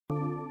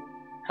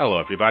Hello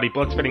everybody,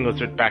 Bloodspinning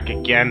Lizard back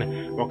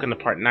again. Welcome to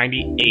part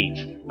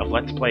 98 of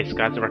Let's Play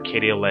Gods of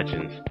Arcadia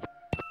Legends.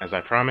 As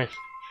I promised,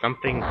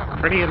 something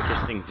pretty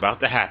interesting is about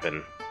to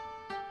happen.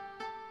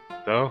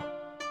 So,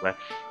 let's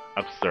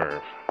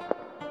observe.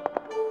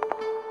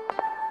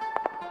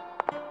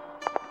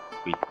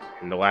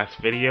 In the last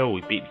video,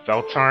 we beat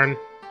Veltarn.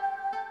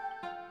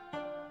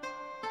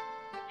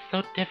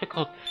 So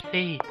difficult to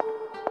see.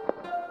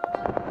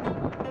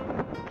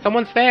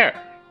 Someone's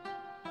there!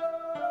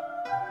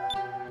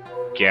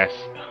 Guess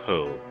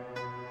who?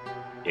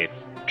 It's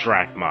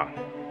Drachma.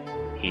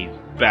 He's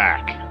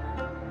back.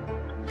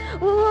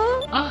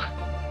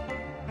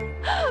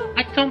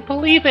 I don't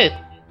believe it!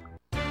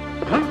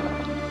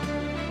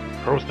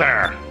 Who's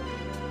there?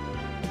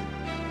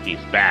 He's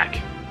back.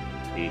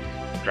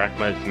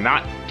 Drachma is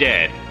not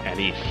dead, and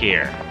he's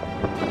here.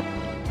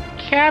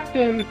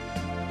 Captain!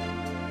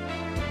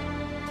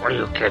 What are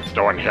you kids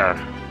doing here?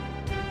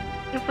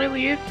 It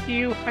really is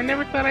you. I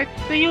never thought I'd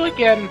see you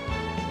again.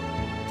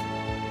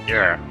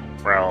 Yeah,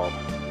 well,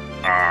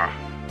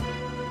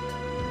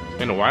 it's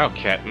been a while,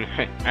 Captain.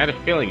 I had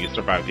a feeling you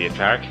survived the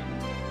attack.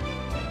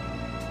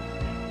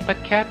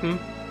 But, Captain,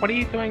 what are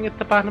you doing at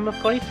the bottom of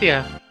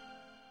Glacia?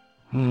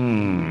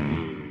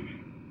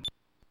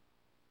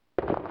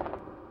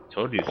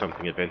 Told you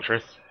something of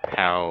interest.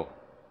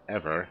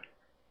 However,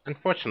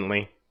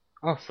 unfortunately,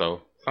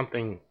 also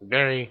something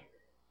very,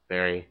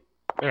 very,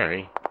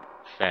 very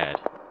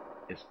sad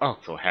is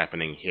also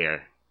happening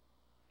here.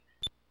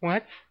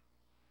 What?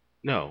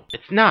 No,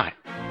 it's not.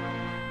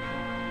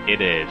 It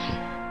is.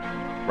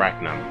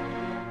 Rachnum.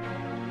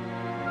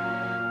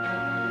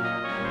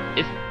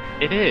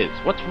 It is.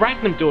 What's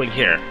Rachnum doing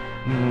here?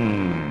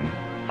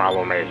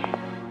 Follow me.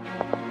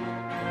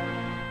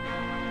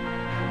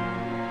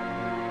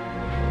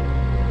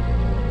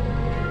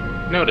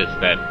 Notice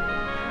that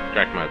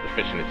Drachma has a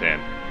fish in his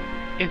hand.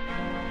 Is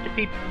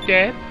he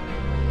dead?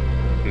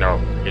 No,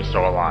 he's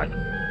still alive.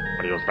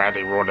 But he was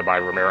badly wounded by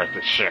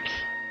Ramirez's ships.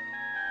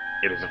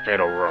 It is a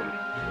fatal wound.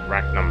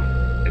 Rachnum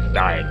is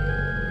dying.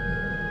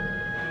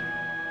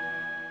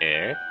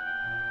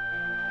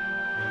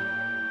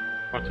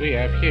 What do we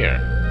have here?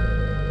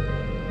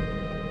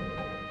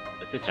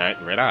 It's a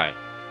giant red eye.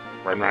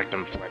 When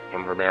Rachnum fled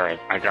from Ramirez,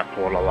 I got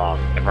pulled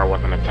along. If I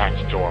wasn't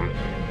attached to him,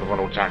 the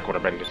little jack would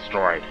have been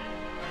destroyed.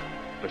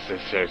 This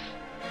is his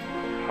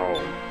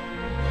home.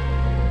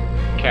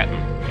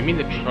 Captain, you mean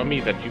to tell me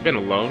that you've been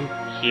alone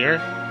here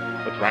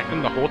with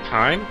Rachnum the whole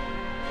time?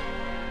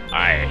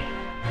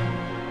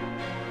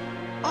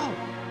 Oh,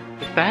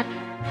 is that?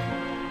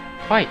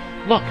 Light,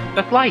 look,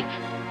 that's light!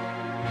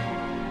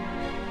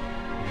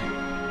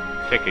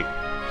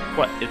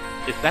 What,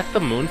 is that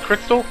the moon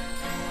crystal?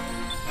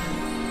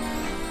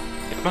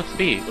 It must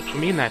be, which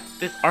will mean that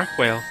this arc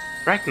whale,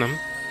 Rachnum,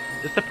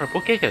 is the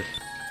purple gigas.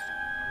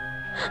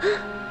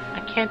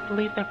 I can't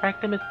believe that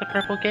Rachnum is the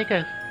purple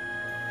gigas.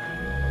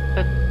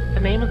 The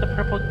name of the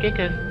purple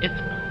gigas is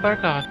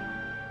Plergoth.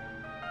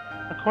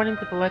 According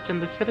to the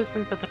legend, the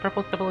citizens of the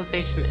Purple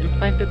Civilization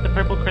implanted the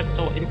purple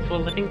crystal into a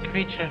living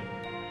creature.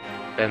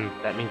 Then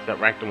that means that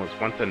Rachnum was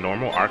once a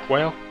normal arc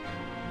whale?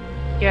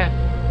 Yes.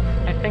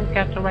 I think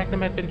after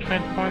Rachnum had been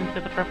transformed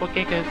to the purple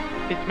gigas,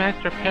 his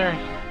master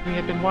perished, and he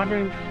had been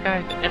wandering the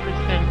skies ever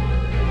since.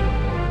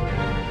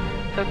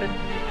 So this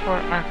poor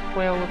arc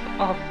whale was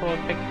also a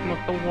victim of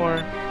the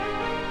war.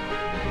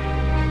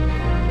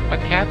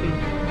 But Captain,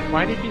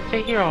 why did you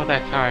stay here all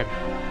that time?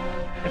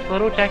 If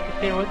Little Jack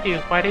is here with you,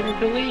 why didn't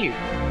you leave?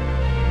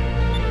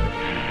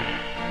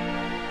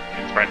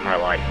 I spent my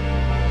life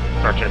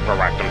searching for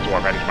Rachnum to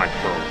avenge my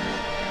crew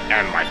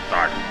and my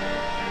son.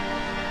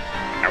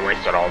 I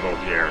wasted all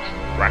those years.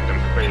 Rachnum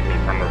saved me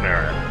from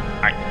Ramirez.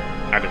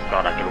 I just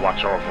thought I could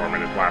watch over him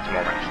in his last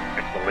moments.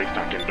 It's the least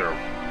I can do.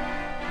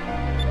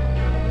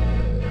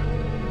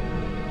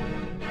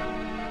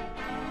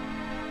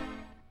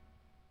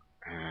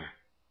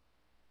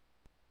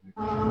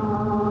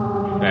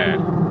 Sad.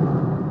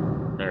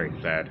 Very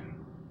sad.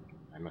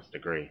 I must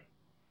agree.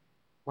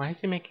 Why is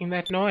he making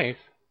that noise?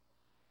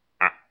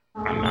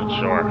 I'm not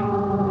sure.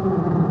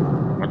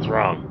 What's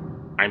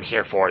wrong? I'm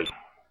here for you.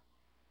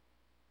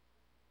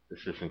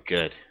 This isn't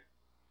good.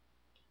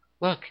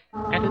 Look,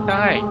 at his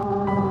eye.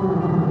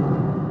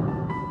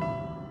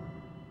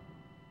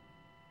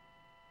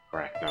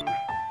 Rachnum.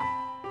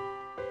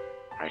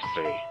 I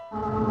see.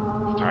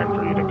 It's time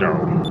for you to go.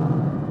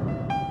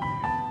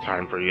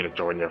 Time for you to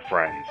join your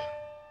friends.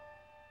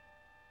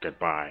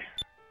 Goodbye.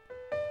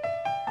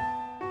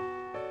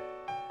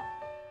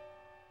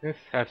 This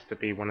has to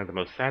be one of the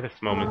most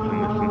saddest moments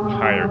in this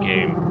entire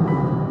game.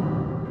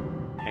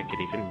 Heck, it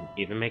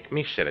even make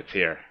me shed a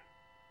tear.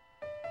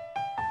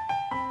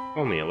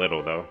 Only a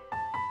little, though.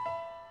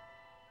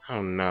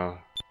 Oh no.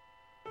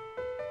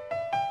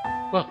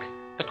 Look,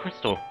 the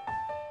crystal.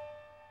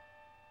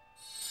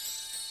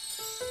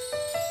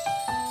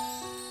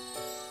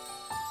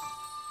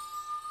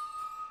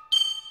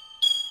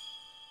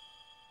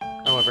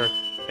 However,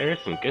 there is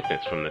some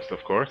goodness from this,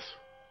 of course.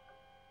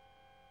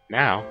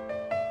 Now,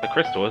 the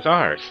crystal is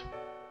ours.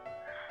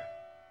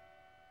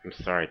 I'm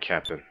sorry,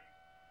 Captain.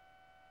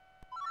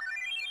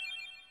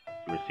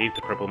 You received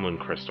the purple moon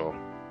crystal.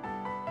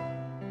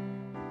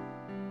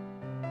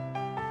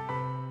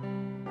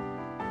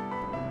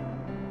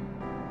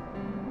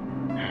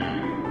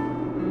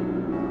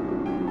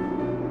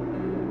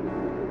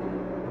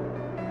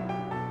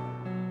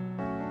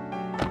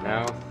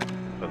 Now,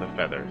 for the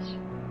feathers.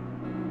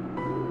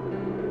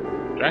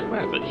 Drachma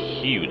has a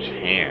huge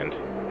hand.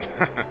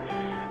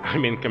 I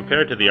mean,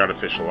 compared to the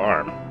artificial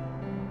arm.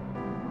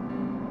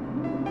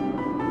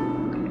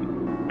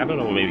 I don't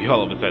know, maybe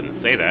all of a sudden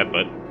say that,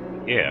 but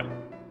yeah.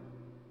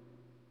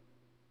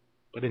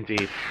 But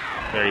indeed,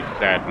 very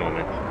sad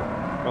moment.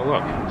 Oh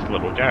look, it's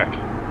little Jack.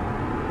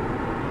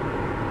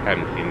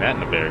 Hadn't seen that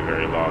in a very,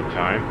 very long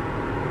time.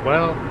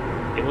 Well,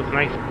 it was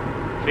nice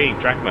seeing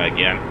Drachma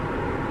again.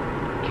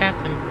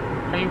 Captain,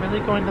 are you really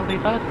going to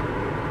leave us?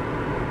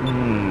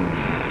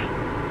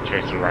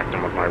 Chasing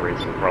Rackham was my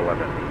reason for a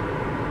living.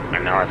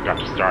 And now I've got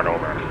to start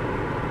over.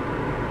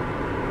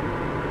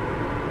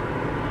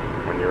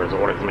 When you're as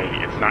old as me,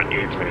 it's not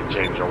easy to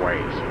change your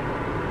ways.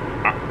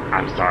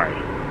 I'm sorry,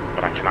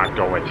 but I cannot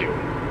go with you.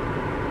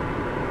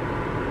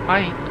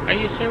 Why? Are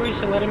you sure we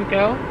should let him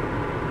go?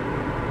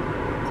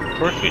 Of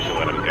course we should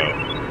let him go.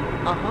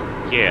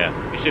 Uh-huh. Yeah,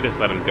 we should just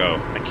let him go.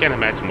 I can't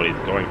imagine what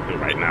he's going through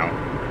right now.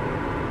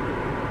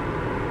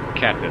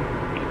 Captain,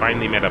 we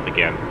finally met up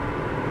again.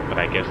 But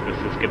I guess this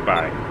is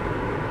goodbye.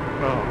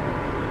 Oh,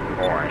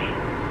 boy.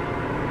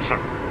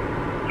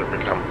 You've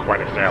become quite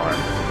a sailor.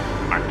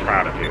 I'm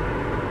proud of you.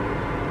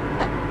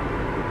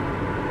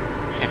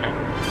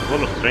 It's a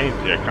little strange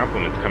to hear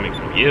compliments coming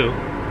from you.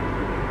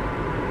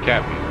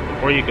 Captain,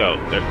 before you go,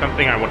 there's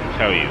something I want to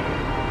tell you.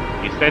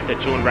 You said that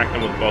you and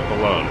Rackham was both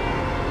alone.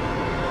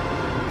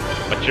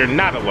 But you're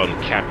not alone,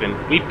 Captain.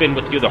 We've been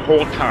with you the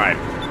whole time.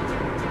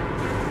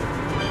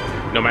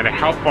 No matter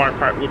how far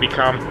apart we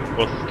become,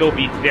 we'll still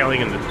be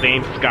sailing in the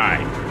same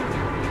sky.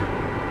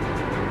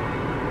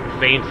 The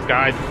same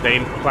skies, the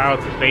same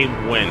clouds, the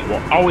same wind.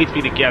 We'll always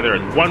be together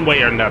in one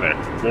way or another.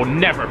 We'll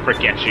never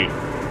forget you.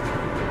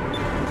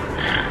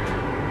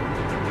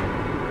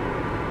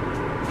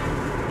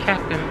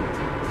 Captain,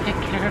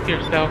 take care of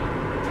yourself.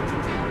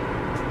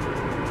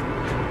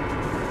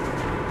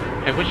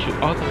 I wish you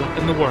all the luck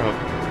in the world.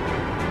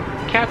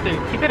 Captain,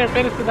 you better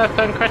visit us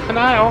on Crescent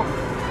Isle.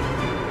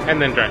 And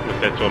then Drachma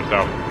said to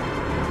himself,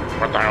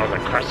 what the hell is a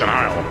Crescent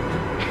Isle?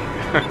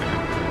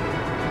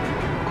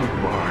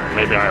 Goodbye.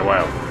 Maybe I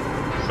will.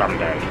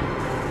 Someday.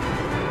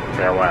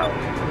 Farewell.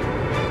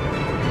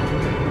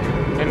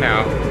 And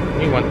now,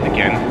 we once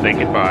again say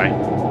goodbye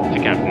to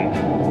Captain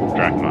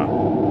Drachma.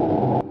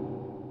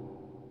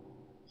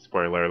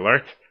 Spoiler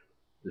alert,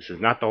 this is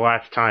not the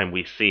last time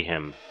we see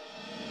him.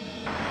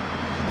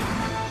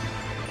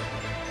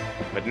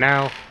 But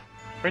now,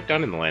 we're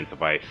done in the Lands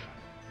of Ice.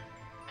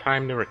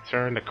 Time to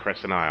return to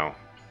Crescent Isle.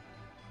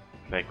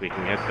 I think we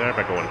can get there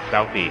by going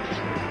southeast.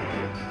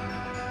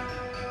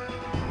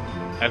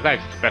 As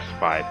I've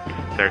specified,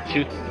 there are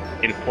two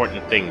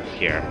important things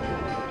here.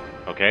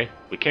 Okay?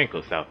 We can't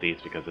go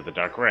southeast because of the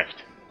Dark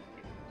Rift.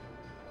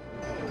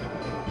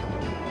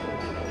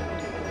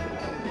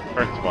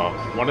 First of all,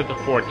 one of the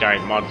 4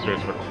 giant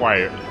monsters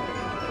required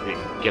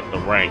to get the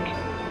rank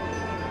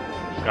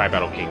Sky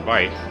Battle King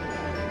Vice.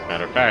 As a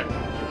matter of fact,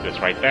 it's just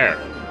right there.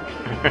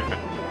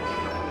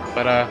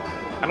 But,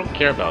 I don't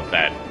care about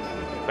that.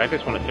 I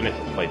just want to finish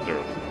this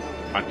playthrough.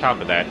 On top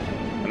of that,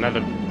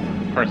 another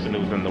person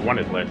who's on the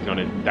wanted list, known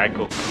as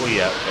Daiko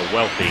Kuya the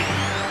Wealthy,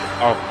 is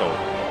also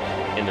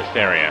in this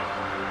area.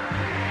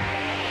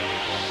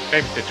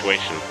 Same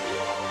situation.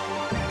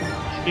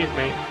 Excuse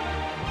me.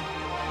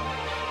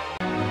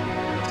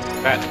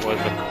 That was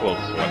a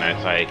close one,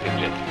 as Ayaka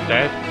just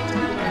said.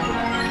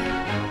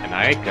 And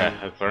Ayaka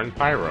has learned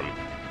Pyram.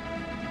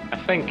 I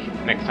think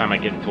next time I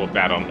get into a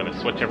battle, I'm going to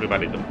switch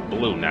everybody to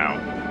blue now.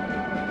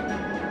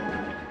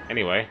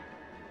 Anyway,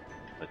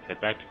 let's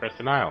head back to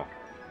Crescent Isle.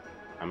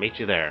 I'll meet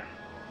you there.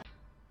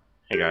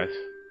 Hey guys,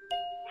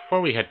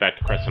 before we head back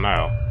to Crescent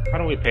Isle, why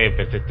don't we pay a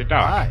visit to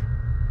Doc? Hi.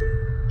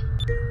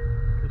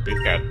 Because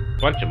we've got a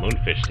bunch of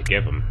moonfish to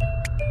give him.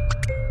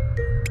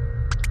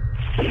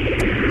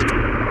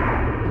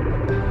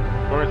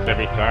 Of course,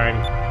 every time.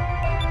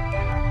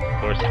 Of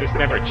course, this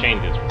never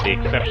changes with the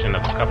exception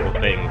of a couple of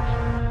things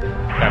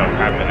that'll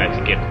happen as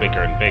it gets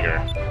bigger and bigger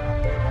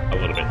a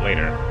little bit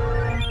later.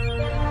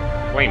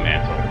 Flame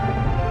Mantle.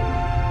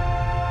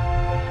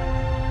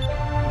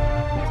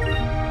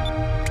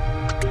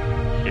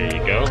 Here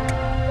you go.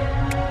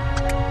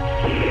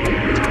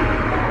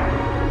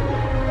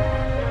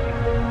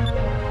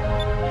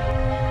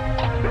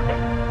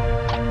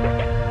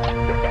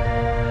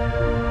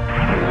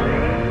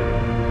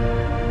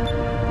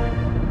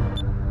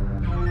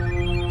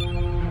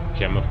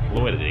 Gem of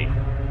Fluidity.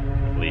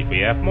 I believe we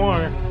have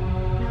more.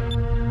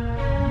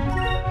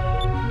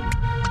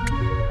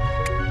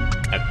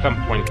 At some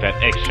point,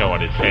 that eggshell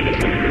on his head is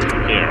going to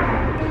disappear.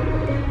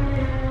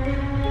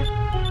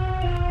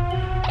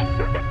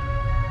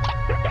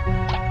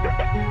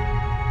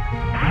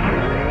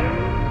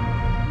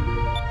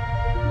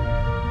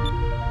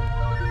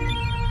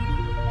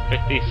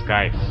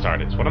 Sky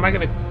Stardust. What am I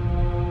gonna...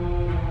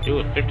 Do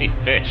with 50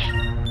 fish?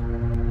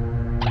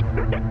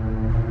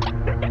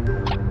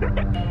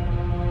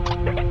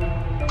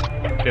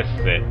 This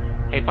is it.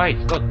 Hey, Bites,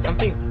 look,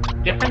 something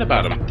different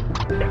about him.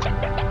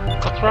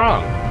 What's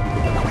wrong?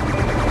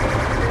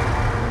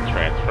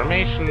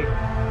 Transformation.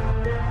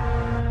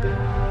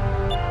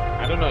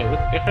 I don't know, it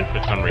looks different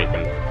for some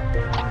reason.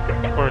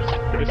 Of course,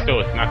 this though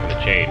is not going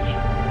to change.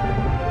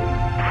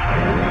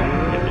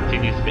 It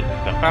continues spitting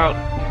stuff out.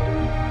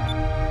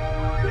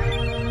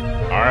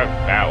 Aura of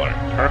Valor.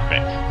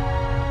 Perfect.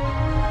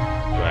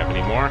 Do I have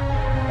any more?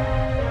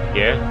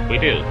 Yeah, we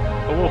do.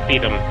 But we'll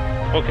feed him.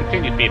 We'll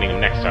continue feeding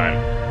him next time.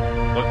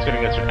 Let's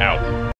finish this one out.